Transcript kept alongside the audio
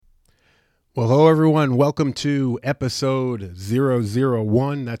Well, hello, everyone. Welcome to episode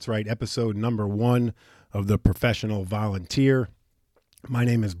 001. That's right, episode number 1 of The Professional Volunteer. My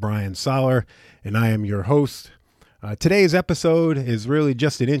name is Brian Soller, and I am your host. Today's episode is really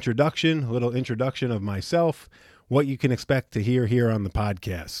just an introduction, a little introduction of myself, what you can expect to hear here on the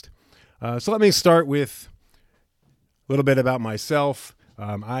podcast. So let me start with a little bit about myself.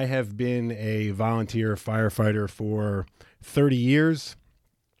 I have been a volunteer firefighter for 30 years.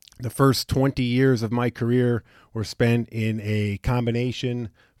 The first 20 years of my career were spent in a combination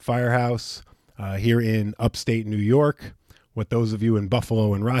firehouse here in upstate New York, what those of you in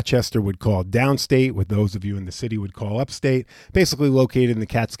Buffalo and Rochester would call downstate, what those of you in the city would call upstate, basically located in the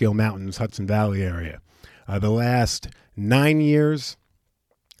Catskill Mountains, Hudson Valley area. The last 9 years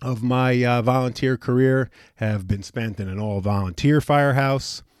of my volunteer career have been spent in an all-volunteer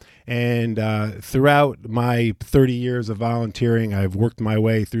firehouse. And throughout my 30 years of volunteering, I've worked my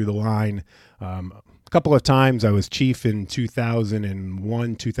way through the line. A couple of times I was chief in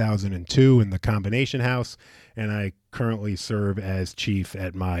 2001, 2002 in the combination house, and I currently serve as chief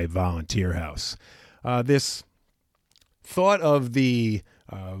at my volunteer house. This thought of the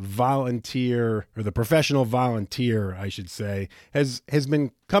volunteer, or the professional volunteer, I should say, has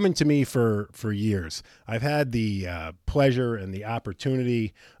been coming to me for years. I've had the pleasure and the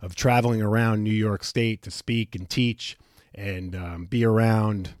opportunity of traveling around New York State to speak and teach and be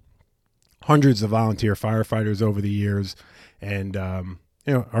around hundreds of volunteer firefighters over the years, and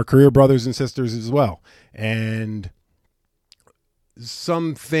our career brothers and sisters as well. And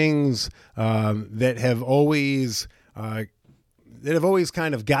some things that have always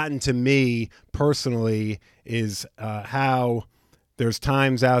kind of gotten to me personally is how there's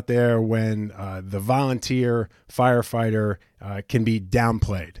times out there when the volunteer firefighter can be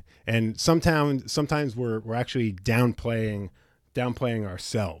downplayed, and sometimes we're actually downplaying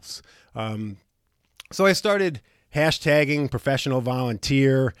ourselves. So I started hashtagging professional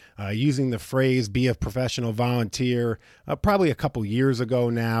volunteer, using the phrase "be a professional volunteer" probably a couple years ago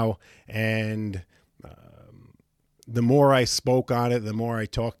now, and the more I spoke on it, the more I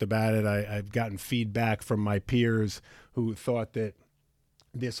talked about it, I've gotten feedback from my peers who thought that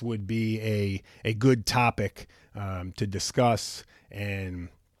this would be a good topic to discuss and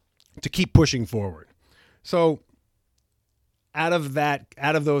to keep pushing forward. So out of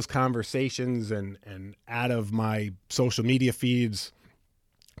those conversations and out of my social media feeds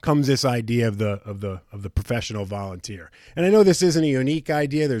comes this idea of the professional volunteer. And I know this isn't a unique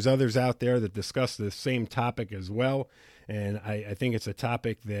idea. There's others out there that discuss the same topic as well. And I think it's a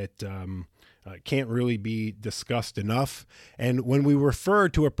topic that can't really be discussed enough. And when we refer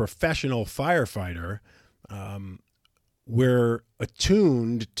to a professional firefighter, we're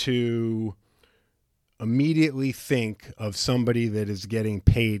attuned to immediately think of somebody that is getting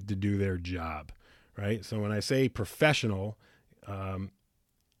paid to do their job, right? So when I say professional,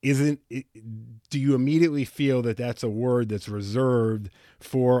 do you immediately feel that that's a word that's reserved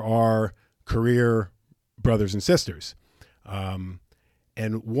for our career brothers and sisters? And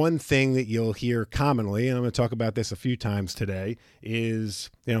one thing that you'll hear commonly, and I'm going to talk about this a few times today, is,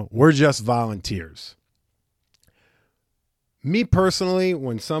 we're just volunteers. Me personally,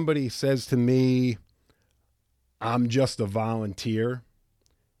 when somebody says to me, I'm just a volunteer,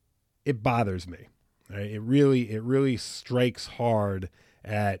 it bothers me. Right? It really strikes hard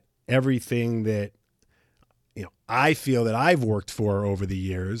at everything that I feel that I've worked for over the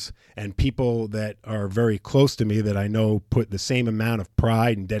years, and people that are very close to me that I know put the same amount of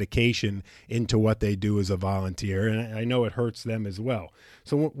pride and dedication into what they do as a volunteer, and I know it hurts them as well.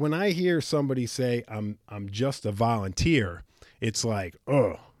 So when I hear somebody say I'm just a volunteer, it's like,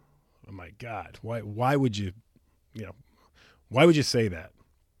 oh my God, why would you say that?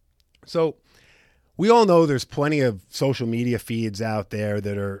 So we all know there's plenty of social media feeds out there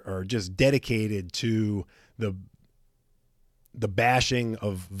that are just dedicated to the bashing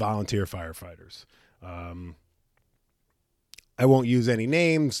of volunteer firefighters. I won't use any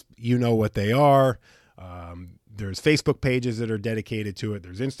names. You know what they are. There's Facebook pages that are dedicated to it.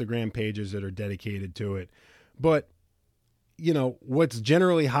 There's Instagram pages that are dedicated to it. But, what's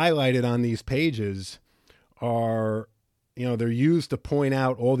generally highlighted on these pages are, they're used to point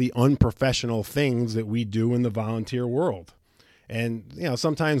out all the unprofessional things that we do in the volunteer world. And,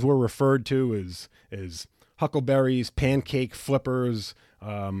 sometimes we're referred to as huckleberries, pancake flippers,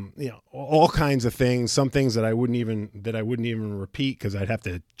 all kinds of things. Some things that I wouldn't even repeat because I'd have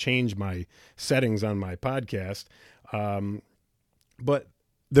to change my settings on my podcast. But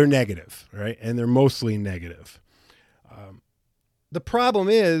they're negative, right? And they're mostly negative. The problem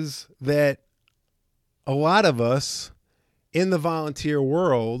is that a lot of us in the volunteer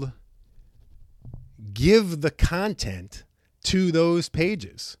world give the content to those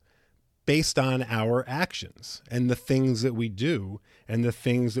pages based on our actions and the things that we do and the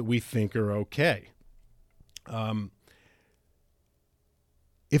things that we think are okay.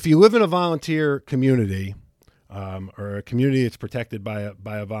 If you live in a volunteer community, or a community that's protected by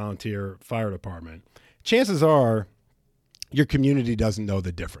a volunteer fire department, chances are your community doesn't know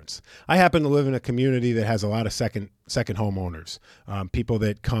the difference. I happen to live in a community that has a lot of second homeowners, people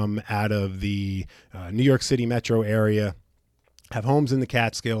that come out of the New York City metro area, have homes in the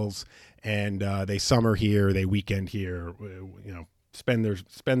Catskills, and they summer here, they weekend here, spend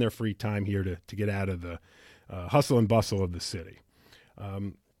their free time here to get out of the hustle and bustle of the city.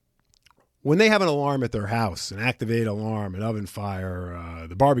 When they have an alarm at their house, an activated alarm, an oven fire,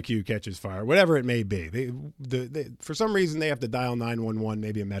 the barbecue catches fire, whatever it may be, they for some reason they have to dial 911,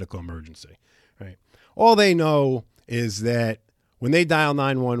 maybe a medical emergency, right? All they know is that when they dial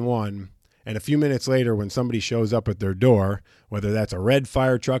 911 and a few minutes later when somebody shows up at their door, whether that's a red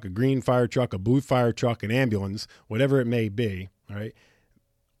fire truck, a green fire truck, a blue fire truck, an ambulance, whatever it may be, right?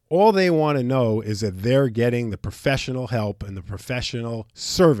 All they want to know is that they're getting the professional help and the professional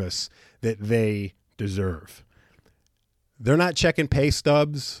service that they deserve. They're not checking pay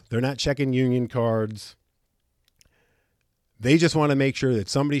stubs. They're not checking union cards. They just want to make sure that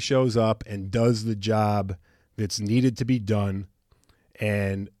somebody shows up and does the job that's needed to be done,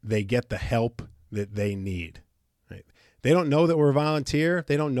 and they get the help that they need. Right? They don't know that we're volunteer.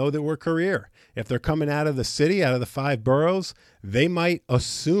 They don't know that we're career. If they're coming out of the city, out of the 5 boroughs, they might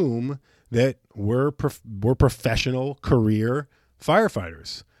assume that we're professional career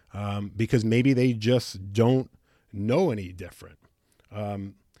firefighters. Because maybe they just don't know any different.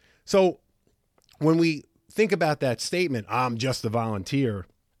 So when we think about that statement, I'm just a volunteer,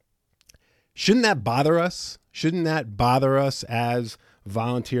 shouldn't that bother us? Shouldn't that bother us as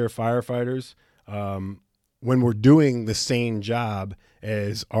volunteer firefighters when we're doing the same job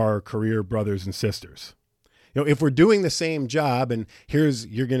as our career brothers and sisters? If we're doing the same job, and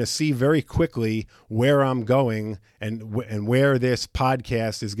you're going to see very quickly where I'm going and where this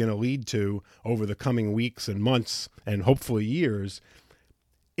podcast is going to lead to over the coming weeks and months and hopefully years.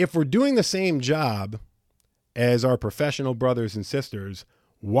 If we're doing the same job as our professional brothers and sisters,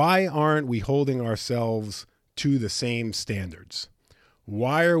 why aren't we holding ourselves to the same standards?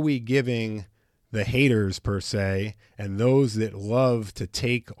 Why are we giving the haters, per se, and those that love to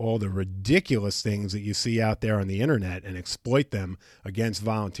take all the ridiculous things that you see out there on the internet and exploit them against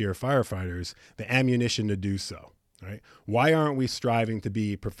volunteer firefighters, the ammunition to do so, right? Why aren't we striving to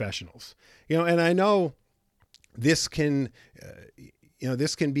be professionals? And I know this can,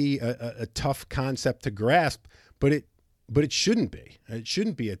 this can be a tough concept to grasp, but it shouldn't be. It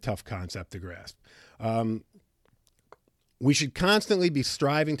shouldn't be a tough concept to grasp. We should constantly be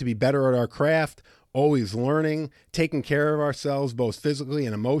striving to be better at our craft, always learning, taking care of ourselves, both physically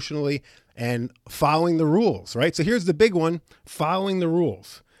and emotionally, and following the rules, right? So here's the big one, following the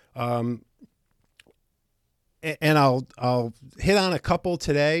rules. And I'll hit on a couple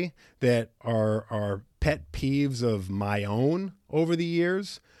today that are pet peeves of my own over the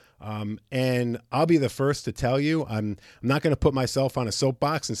years. And I'll be the first to tell you, I'm not going to put myself on a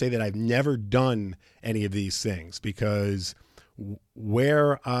soapbox and say that I've never done any of these things, because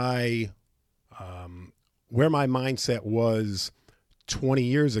where my mindset was 20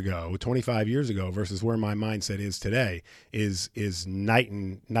 years ago, 25 years ago versus where my mindset is today is night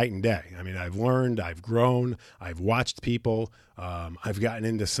and day. I mean, I've learned, I've grown, I've watched people. I've gotten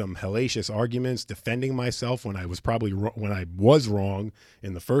into some hellacious arguments defending myself when I was wrong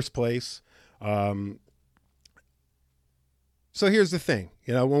in the first place. So here's the thing,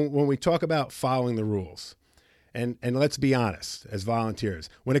 when we talk about following the rules, and let's be honest, as volunteers,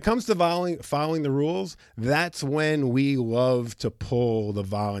 when it comes to following the rules, that's when we love to pull the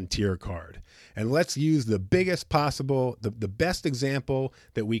volunteer card. And let's use the biggest possible, the best example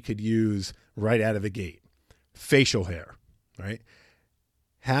that we could use right out of the gate: facial hair, right?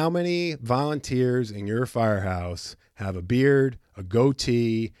 How many volunteers in your firehouse have a beard, a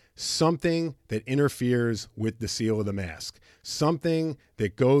goatee, something that interferes with the seal of the mask, something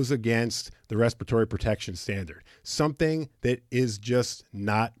that goes against the respiratory protection standard, something that is just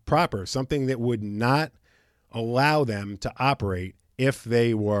not proper, something that would not allow them to operate if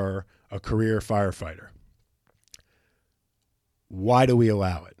they were a career firefighter? Why do we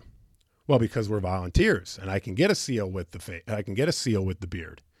allow it? Well, because we're volunteers, and I can get a seal with the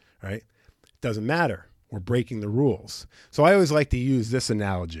beard, right? Doesn't matter. We're breaking the rules. So I always like to use this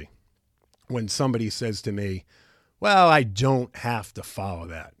analogy when somebody says to me, well, I don't have to follow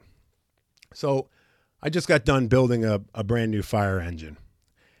that. So I just got done building a brand new fire engine.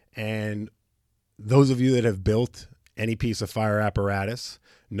 And those of you that have built any piece of fire apparatus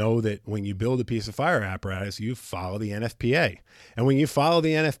know that when you build a piece of fire apparatus, you follow the NFPA. And when you follow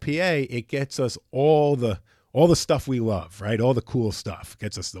the NFPA, it gets us all the stuff we love, right? All the cool stuff.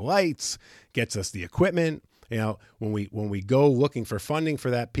 Gets us the lights, gets us the equipment. You know, when we go looking for funding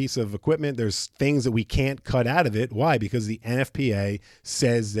for that piece of equipment, there's things that we can't cut out of it. Why? Because the NFPA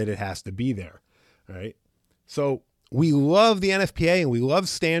says that it has to be there, right? So we love the NFPA and we love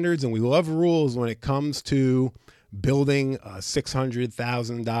standards and we love rules when it comes to building a $600,000,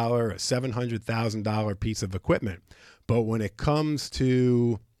 a $700,000 piece of equipment. But when it comes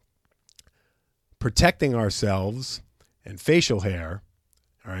to protecting ourselves and facial hair,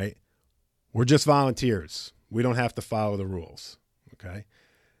 all right, we're just volunteers. We don't have to follow the rules, okay?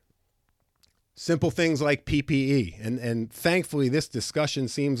 Simple things like PPE. And thankfully, this discussion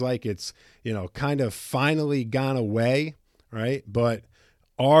seems like it's, kind of finally gone away, right? But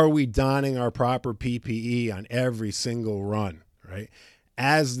are we donning our proper PPE on every single run, right?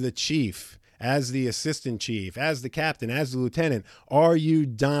 As the chief, as the assistant chief, as the captain, as the lieutenant, are you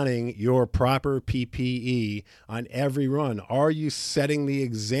donning your proper PPE on every run? Are you setting the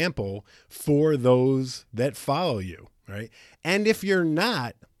example for those that follow you, right? And if you're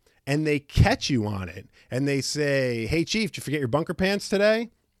not, and they catch you on it, and they say, hey, chief, did you forget your bunker pants today?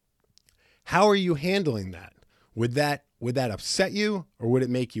 How are you handling that? Would that upset you, or would it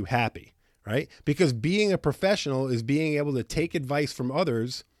make you happy, right? Because being a professional is being able to take advice from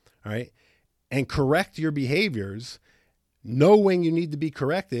others, right? And correct your behaviors, know when you need to be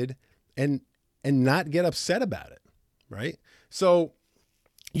corrected, and not get upset about it, right? So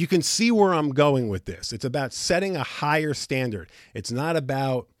you can see where I'm going with this. It's about setting a higher standard. It's not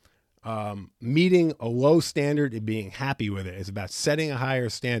about meeting a low standard and being happy with it. It's about setting a higher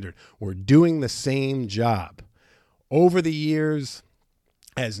standard. We're doing the same job. Over the years,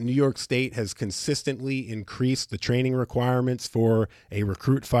 as New York State has consistently increased the training requirements for a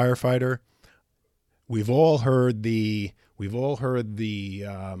recruit firefighter, we've all heard the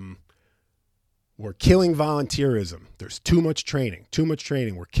we're killing volunteerism. There's too much training.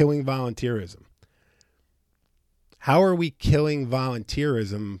 We're killing volunteerism. How are we killing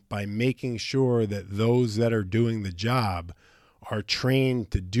volunteerism? By making sure that those that are doing the job are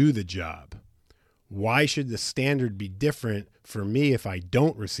trained to do the job. Why should the standard be different for me if I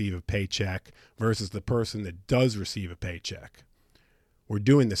don't receive a paycheck versus the person that does receive a paycheck? We're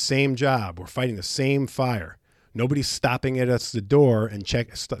doing the same job. We're fighting the same fire. Nobody's stopping at us at the door and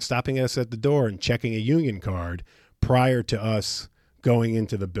checking a union card prior to us going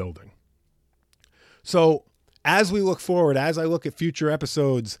into the building. So as we look forward, as I look at future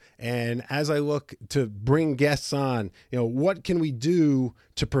episodes, and as I look to bring guests on, what can we do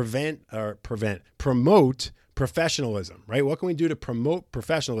to promote professionalism, right? What can we do to promote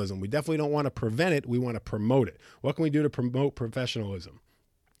professionalism? We definitely don't want to prevent it. We want to promote it. What can we do to promote professionalism?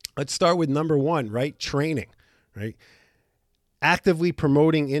 Let's start with number one, right? Training, right? Actively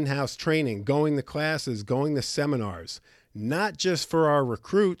promoting in-house training, going to classes, going to seminars, not just for our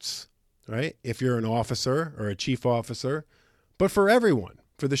recruits, right? If you're an officer or a chief officer, but for everyone,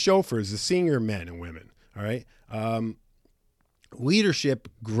 for the chauffeurs, the senior men and women, all right? Leadership,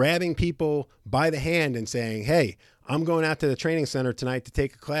 grabbing people by the hand and saying, hey, I'm going out to the training center tonight to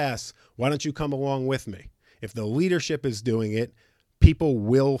take a class. Why don't you come along with me? If the leadership is doing it, people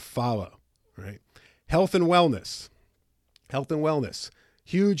will follow, right? Health and wellness,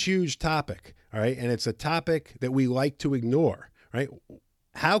 huge topic, all right? And it's a topic that we like to ignore, right?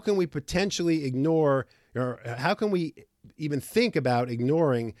 How can we potentially ignore, or how can we even think about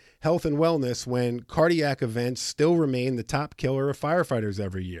ignoring health and wellness when cardiac events still remain the top killer of firefighters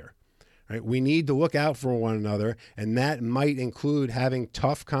every year? Right? We need to look out for one another, and that might include having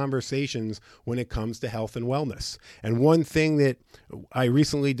tough conversations when it comes to health and wellness. And one thing that I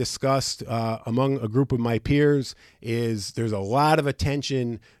recently discussed among a group of my peers is there's a lot of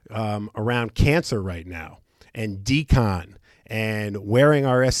attention around cancer right now, and decon, and wearing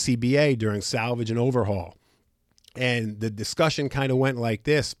our SCBA during salvage and overhaul. And the discussion kind of went like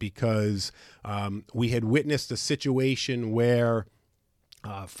this because we had witnessed a situation where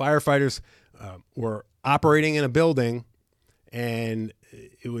firefighters were operating in a building, and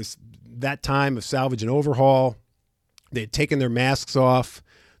it was that time of salvage and overhaul. They had taken their masks off.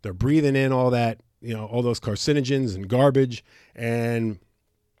 They're breathing in all that, all those carcinogens and garbage. And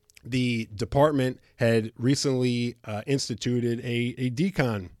the department had recently instituted a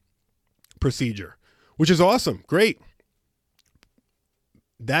decon procedure, which is awesome. Great.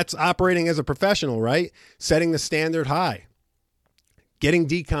 That's operating as a professional, right? Setting the standard high. Getting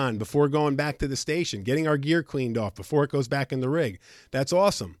decon before going back to the station. Getting our gear cleaned off before it goes back in the rig. That's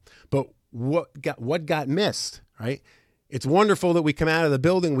awesome. But what got missed, right? It's wonderful that we come out of the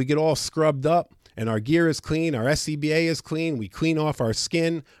building, we get all scrubbed up, and our gear is clean, our SCBA is clean, we clean off our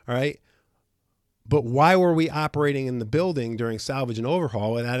skin, all right? But why were we operating in the building during salvage and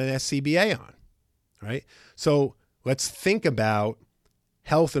overhaul without an SCBA on, right? So let's think about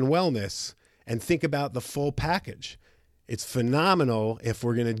health and wellness and think about the full package. It's phenomenal if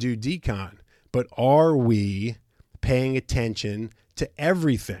we're going to do decon, but are we paying attention to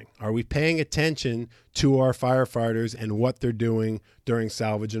everything? Are we paying attention to our firefighters and what they're doing during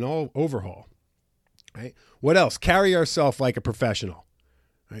salvage and overhaul? Right? What else? Carry ourselves like a professional.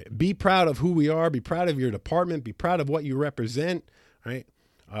 Right? Be proud of who we are. Be proud of your department. Be proud of what you represent. Right?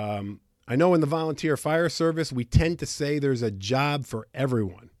 I know in the volunteer fire service, we tend to say there's a job for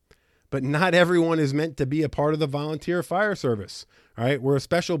everyone, but not everyone is meant to be a part of the volunteer fire service. All right? We're a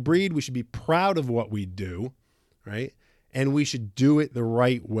special breed. We should be proud of what we do, right? And we should do it the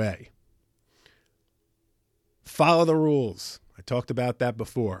right way. Follow the rules. I talked about that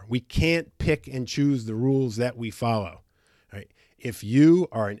before. We can't pick and choose the rules that we follow. Right? If you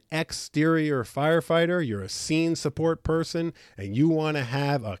are an exterior firefighter, you're a scene support person, and you want to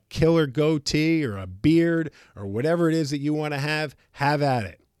have a killer goatee or a beard or whatever it is that you want to have at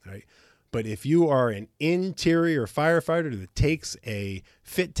it. Right? But if you are an interior firefighter that takes a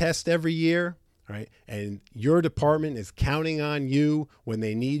fit test every year, right, and your department is counting on you when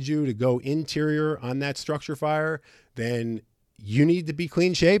they need you to go interior on that structure fire, then you need to be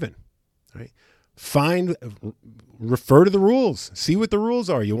clean shaven, right? Refer to the rules. See what the rules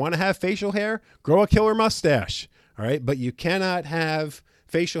are. You want to have facial hair? Grow a killer mustache, all right? But you cannot have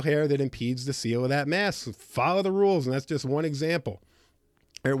facial hair that impedes the seal of that mask. Follow the rules, and that's just one example.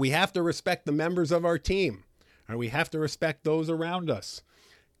 Right? We have to respect the members of our team. Right? We have to respect those around us.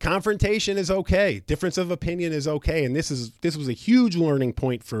 Confrontation is okay. Difference of opinion is okay. And this was a huge learning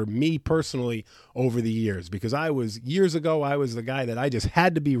point for me personally over the years, because years ago, I was the guy that I just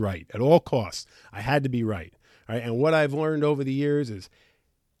had to be right at all costs. I had to be right. Right? And what I've learned over the years is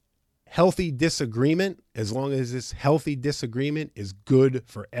healthy disagreement, as long as this healthy disagreement is good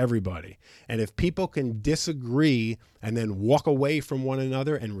for everybody. And if people can disagree and then walk away from one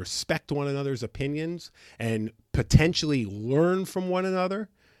another and respect one another's opinions and potentially learn from one another,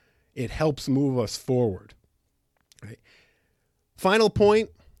 it helps move us forward. Right? Final point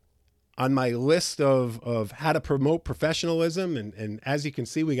on my list of how to promote professionalism, and as you can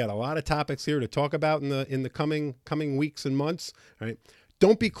see, we got a lot of topics here to talk about in the coming weeks and months. Right?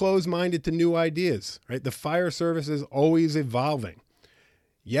 Don't be closed-minded to new ideas. Right? The fire service is always evolving.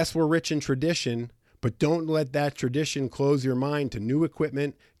 Yes, we're rich in tradition, but don't let that tradition close your mind to new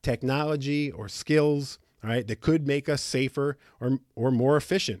equipment, technology, or skills, right, that could make us safer or more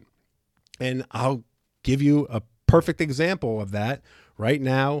efficient. And I'll give you a perfect example of that. Right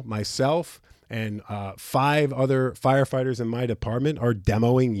now, myself and 5 other firefighters in my department are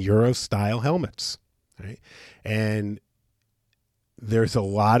demoing Euro-style helmets. Right? And there's a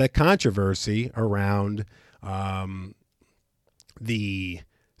lot of controversy around the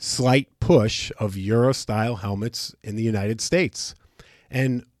slight push of Euro-style helmets in the United States.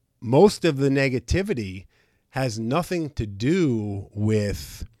 And most of the negativity has nothing to do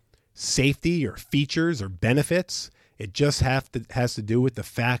with safety or features or benefits. It just has to do with the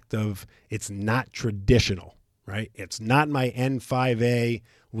fact of it's not traditional, right? It's not my N5A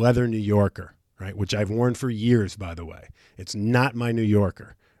leather New Yorker, right? Which I've worn for years, by the way. It's not my New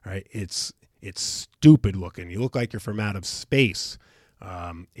Yorker, right? It's stupid looking. You look like you're from out of space.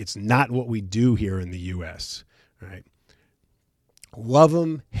 It's not what we do here in the U.S., right? Love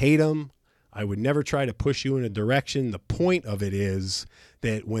them, hate them. I would never try to push you in a direction. The point of it is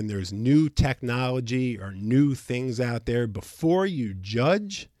that when there's new technology or new things out there, before you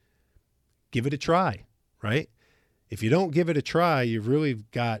judge, give it a try, right? If you don't give it a try, you've really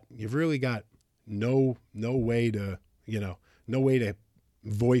got no way to, no way to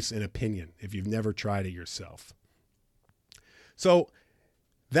voice an opinion if you've never tried it yourself. So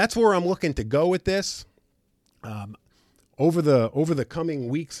that's where I'm looking to go with this. Over the coming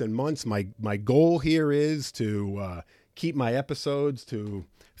weeks and months, my goal here is to keep my episodes to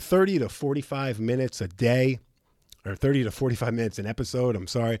 30 to 45 minutes a day, or 30 to 45 minutes an episode. I'm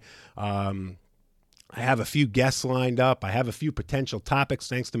sorry. I have a few guests lined up. I have a few potential topics,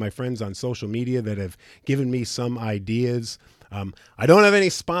 thanks to my friends on social media that have given me some ideas. I don't have any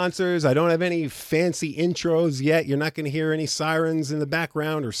sponsors. I don't have any fancy intros yet. You're not going to hear any sirens in the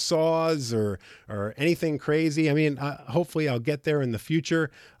background or saws or anything crazy. I mean, hopefully I'll get there in the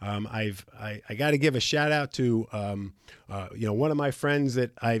future. I got to give a shout out to one of my friends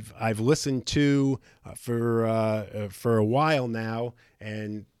that I've listened to for a while now,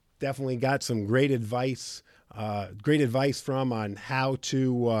 and definitely got some great advice from on how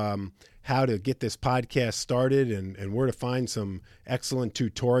to get this podcast started and where to find some excellent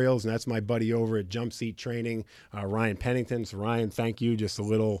tutorials. And that's my buddy over at Jump Seat Training, Ryan Pennington. So Ryan, thank you. Just a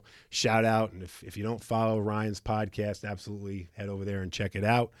little shout out. And if you don't follow Ryan's podcast, absolutely head over there and check it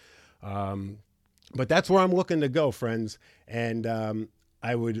out. But that's where I'm looking to go, friends. And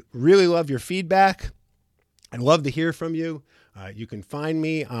I would really love your feedback. I'd love to hear from you. You can find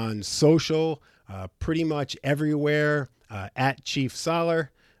me on social pretty much everywhere at Chief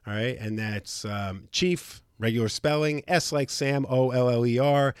Soller. All right. And that's Chief, regular spelling, S like Sam,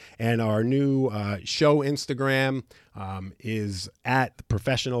 OLLER. And our new show Instagram is at The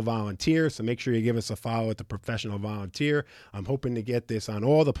Professional Volunteer. So make sure you give us a follow at The Professional Volunteer. I'm hoping to get this on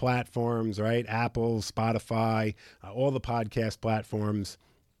all the platforms, right? Apple, Spotify, all the podcast platforms.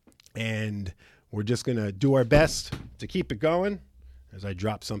 And we're just going to do our best to keep it going as I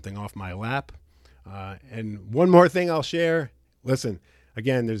drop something off my lap. And one more thing I'll share. Listen,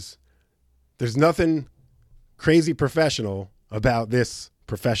 again, there's nothing crazy professional about this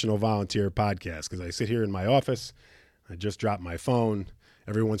Professional Volunteer podcast because I sit here in my office. I just dropped my phone.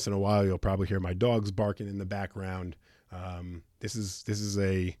 Every once in a while, you'll probably hear my dogs barking in the background. This is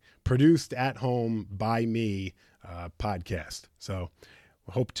a produced at home by me podcast. So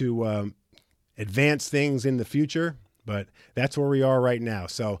I hope to advance things in the future, but that's where we are right now.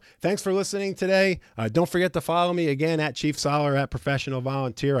 So thanks for listening today. Don't forget to follow me again at Chief Soller at Professional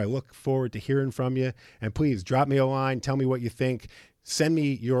Volunteer. I look forward to hearing from you, and please drop me a line. Tell me what you think. Send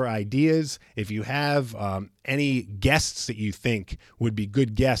me your ideas. If you have any guests that you think would be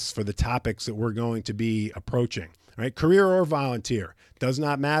good guests for the topics that we're going to be approaching, all right? Career or volunteer, does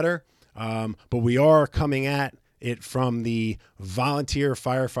not matter. But we are coming at it from the volunteer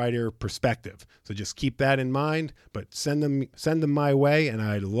firefighter perspective. So just keep that in mind, but send them my way, and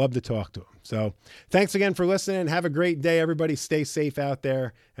I'd love to talk to them. So thanks again for listening. Have a great day, everybody. Stay safe out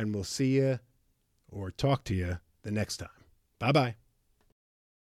there, and we'll see you or talk to you the next time. Bye-bye.